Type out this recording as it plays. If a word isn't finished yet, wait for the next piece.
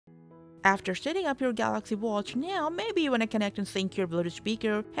After setting up your Galaxy Watch, now maybe you want to connect and sync your Bluetooth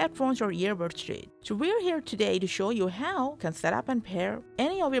speaker, headphones, or earbuds to it. So we're here today to show you how you can set up and pair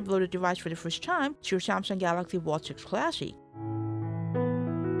any of your Bluetooth device for the first time to your Samsung Galaxy Watch 6 Classic.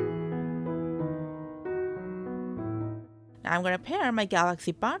 Now I'm going to pair my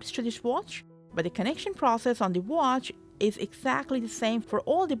Galaxy Buds to this watch, but the connection process on the watch is exactly the same for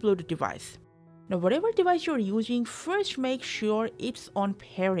all the Bluetooth devices. Now whatever device you're using, first make sure it's on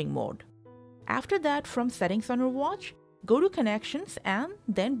pairing mode. After that, from settings on your watch, go to connections and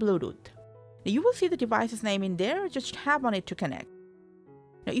then Bluetooth. Now you will see the device's name in there, just tap on it to connect.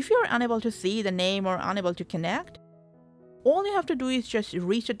 Now if you're unable to see the name or unable to connect, all you have to do is just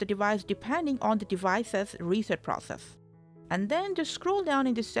reset the device depending on the device's reset process. And then just scroll down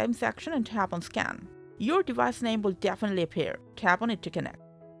in the same section and tap on scan. Your device name will definitely appear. Tap on it to connect.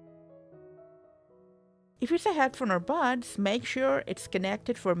 If it's a headphone or buds, make sure it's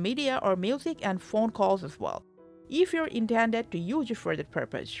connected for media or music and phone calls as well, if you're intended to use it for that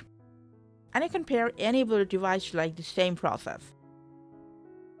purpose. And you can pair any Bluetooth device like the same process.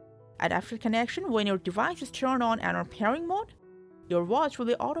 And after connection, when your device is turned on and on pairing mode, your watch will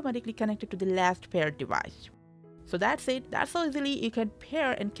be automatically connected to the last paired device. So that's it. That's how easily you can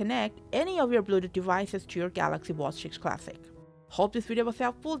pair and connect any of your Bluetooth devices to your Galaxy Watch 6 Classic. Hope this video was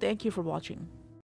helpful. Thank you for watching.